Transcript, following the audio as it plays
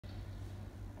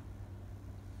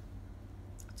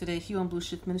Today here on Blue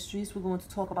Shift Ministries, we're going to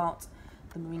talk about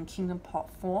the Marine Kingdom Part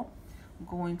 4. I'm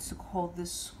going to call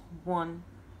this one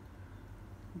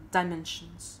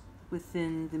Dimensions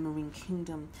within the Marine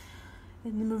Kingdom.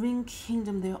 In the Marine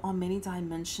Kingdom, there are many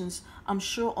dimensions. I'm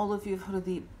sure all of you have heard of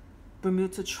the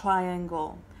Bermuda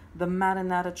Triangle, the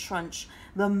Maranatha Trench.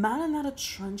 The Maranatha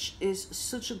Trench is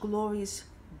such a glorious,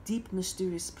 deep,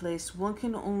 mysterious place. One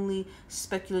can only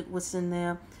speculate what's in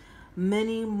there.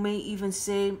 Many may even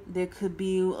say there could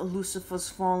be a Lucifer's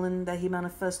fallen, that he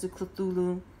manifested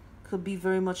Cthulhu, could be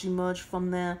very much emerged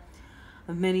from there.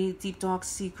 Many deep, dark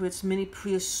secrets, many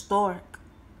prehistoric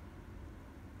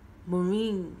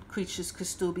marine creatures could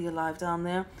still be alive down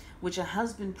there, which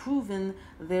has been proven.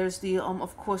 There's the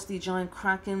of course the giant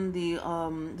kraken, the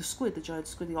squid, the giant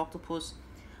squid, the octopus,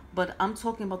 but I'm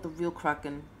talking about the real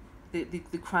kraken, the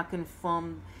kraken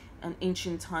from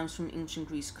ancient times, from ancient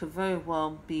Greece, could very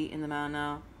well be in the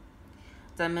Maranatha.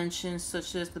 Dimensions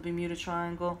such as the Bermuda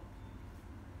Triangle,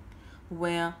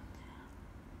 where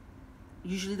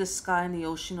usually the sky and the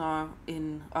ocean are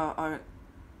in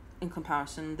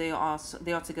comparison. They are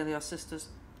together, they are sisters.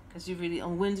 As you really,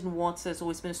 wind and water has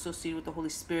always been associated with the Holy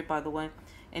Spirit, by the way.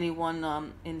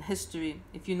 Anyone in history,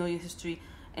 if you know your history,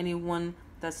 anyone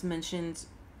that's mentioned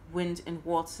wind and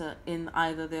water in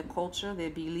either their culture, their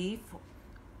belief,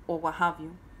 or what have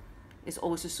you, is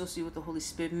always associated with the Holy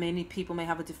Spirit. Many people may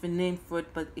have a different name for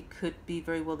it, but it could be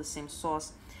very well the same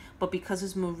source. But because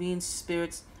it's marine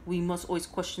spirits, we must always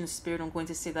question the spirit. I'm going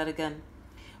to say that again.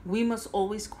 We must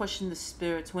always question the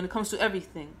spirit when it comes to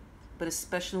everything, but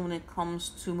especially when it comes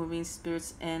to marine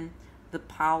spirits and the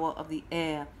power of the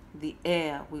air. The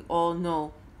air, we all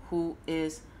know who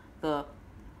is the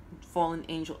fallen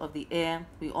angel of the air.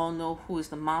 We all know who is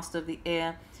the master of the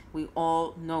air. We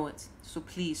all know it. So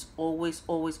please, always,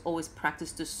 always, always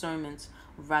practice discernment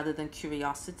rather than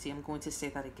curiosity. I'm going to say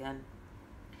that again.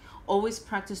 Always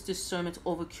practice discernment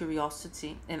over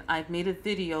curiosity. And I've made a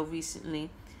video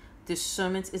recently.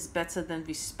 Discernment is better than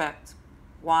respect.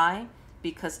 Why?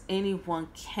 Because anyone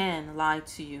can lie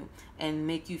to you and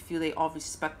make you feel they are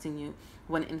respecting you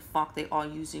when in fact they are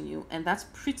using you. And that's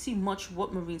pretty much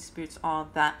what marine spirits are,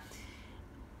 that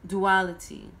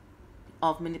duality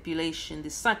of manipulation, the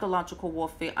psychological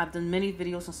warfare. I've done many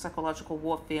videos on psychological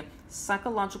warfare.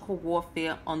 Psychological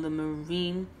warfare on the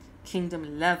marine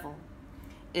kingdom level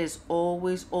is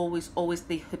always, always, always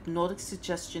the hypnotic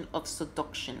suggestion of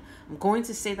seduction. I'm going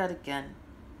to say that again.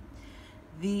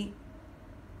 The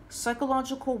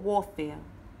psychological warfare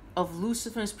of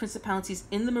Lucifer and his principalities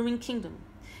in the marine kingdom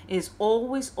is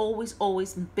always, always,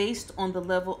 always based on the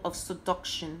level of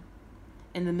seduction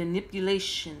and the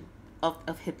manipulation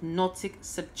of hypnotic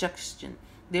suggestion.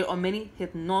 There are many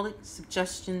hypnotic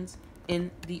suggestions in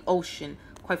the ocean.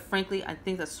 Quite frankly, I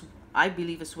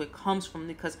believe that's where it comes from,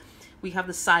 because we have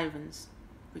the sirens,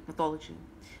 Greek mythology.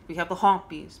 We have the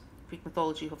harpies, Greek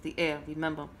mythology, of the air.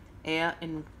 Remember, air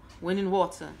and wind and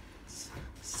water,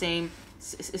 same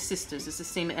sisters. It's the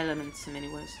same elements in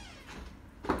many ways.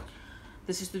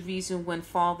 This is the reason when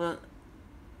Father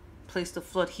placed the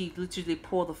flood, he literally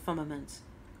poured the firmament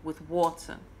with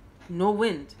water. No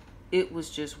wind, it was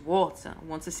just water. I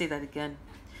want to say that again.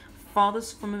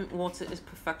 Father's firmament water is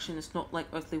perfection. It's not like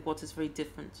earthly water. It's very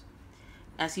different.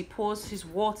 As he pours his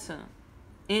water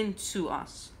into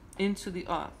us, into the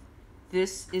earth,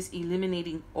 this is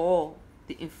eliminating all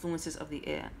the influences of the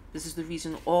air. This is the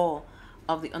reason all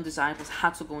of the undesirables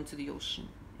had to go into the ocean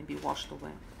and be washed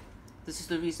away. This is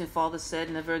the reason Father said,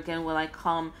 never again will I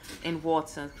come in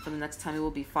water, for the next time it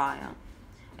will be fire.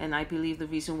 And I believe the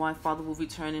reason why Father will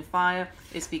return in fire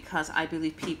is because I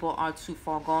believe people are too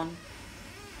far gone.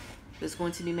 There's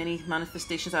going to be many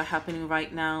manifestations that are happening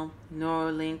right now.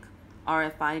 Neuralink,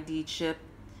 RFID chip,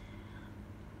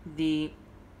 the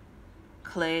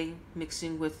clay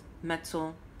mixing with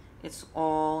metal. It's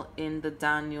all in the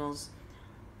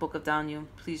book of Daniel.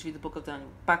 Please read the book of Daniel.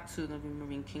 Back to the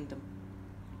marine kingdom.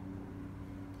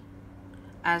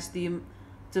 As the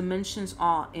dimensions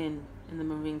are in the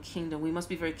marine kingdom, we must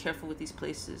be very careful with these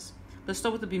places. Let's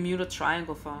start with the Bermuda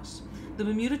Triangle first. The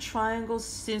Bermuda Triangle,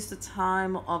 since the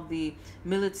time of the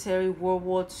military, World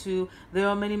War II, there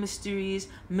are many mysteries.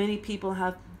 Many people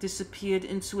have disappeared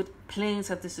into it. Planes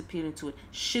have disappeared into it.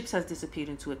 Ships have disappeared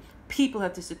into it. People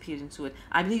have disappeared into it.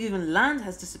 I believe even land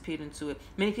has disappeared into it.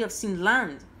 Many people have seen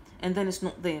land, and then it's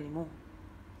not there anymore.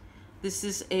 This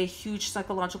is a huge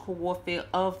psychological warfare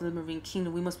of the marine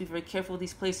kingdom. We must be very careful with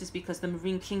these places, because the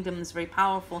marine kingdom is very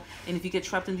powerful. And if you get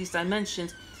trapped in these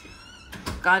dimensions,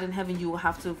 God in heaven, you will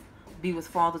have to be with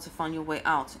Father to find your way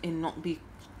out and not be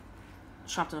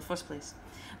trapped in the first place.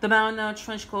 The Mariner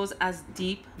Trench goes as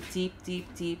deep, deep,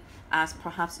 deep, deep as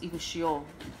perhaps even Sheol.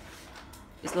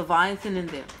 Is Leviathan in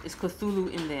there? Is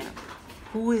Cthulhu in there?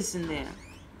 Who is in there?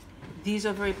 These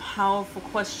are very powerful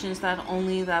questions that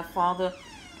only that Father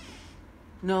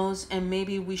knows, and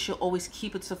maybe we should always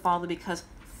keep it to Father, because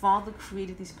Father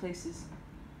created these places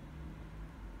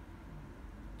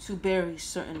to bury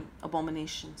certain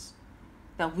abominations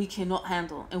that we cannot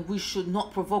handle, and we should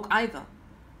not provoke either.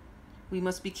 We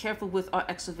must be careful with our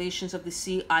excavations of the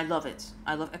sea. I love it.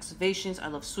 I love excavations. I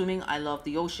love swimming. I love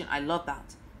the ocean. I love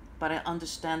that. But I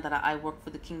understand that I work for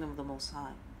the kingdom of the Most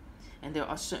High. And there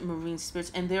are certain marine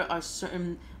spirits, and there are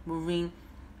certain marine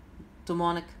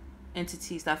demonic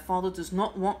entities that Father does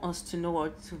not want us to know or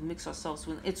to mix ourselves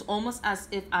with. It's almost as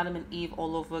if Adam and Eve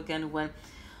all over again, when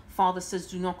Father says,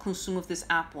 do not consume of this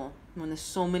apple, when there's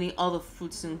so many other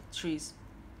fruits and trees.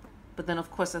 But then,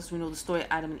 of course, as we know the story,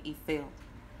 Adam and Eve failed.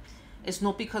 It's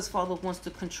not because Father wants to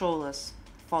control us.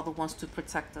 Father wants to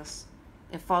protect us.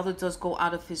 And Father does go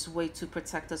out of his way to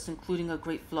protect us, including a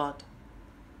great flood.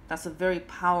 That's a very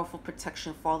powerful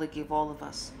protection Father gave all of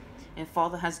us. And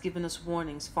Father has given us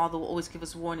warnings. Father will always give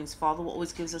us warnings. Father will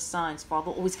always give us signs.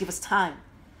 Father will always give us time.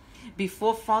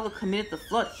 Before Father committed the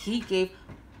flood, he gave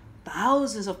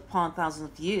thousands upon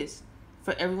thousands of years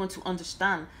for everyone to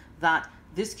understand that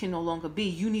this can no longer be.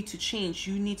 You need to change.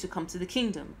 You need to come to the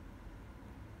kingdom.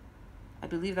 I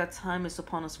believe that time is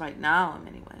upon us right now in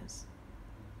many ways.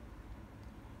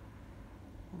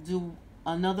 I'll do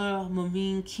another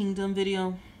marine kingdom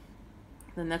video.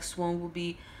 The next one will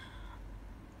be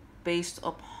based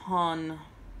upon,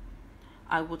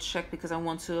 I will check, because I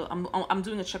want to, I'm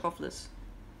doing a check-off list.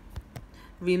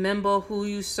 Remember who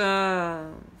you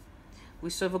serve.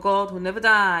 We serve a God who never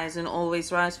dies and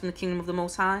always rises from the kingdom of the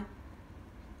Most High.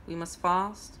 We must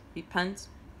fast, repent,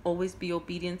 always be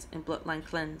obedient, and bloodline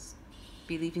cleanse.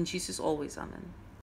 Believe in Jesus always. Amen.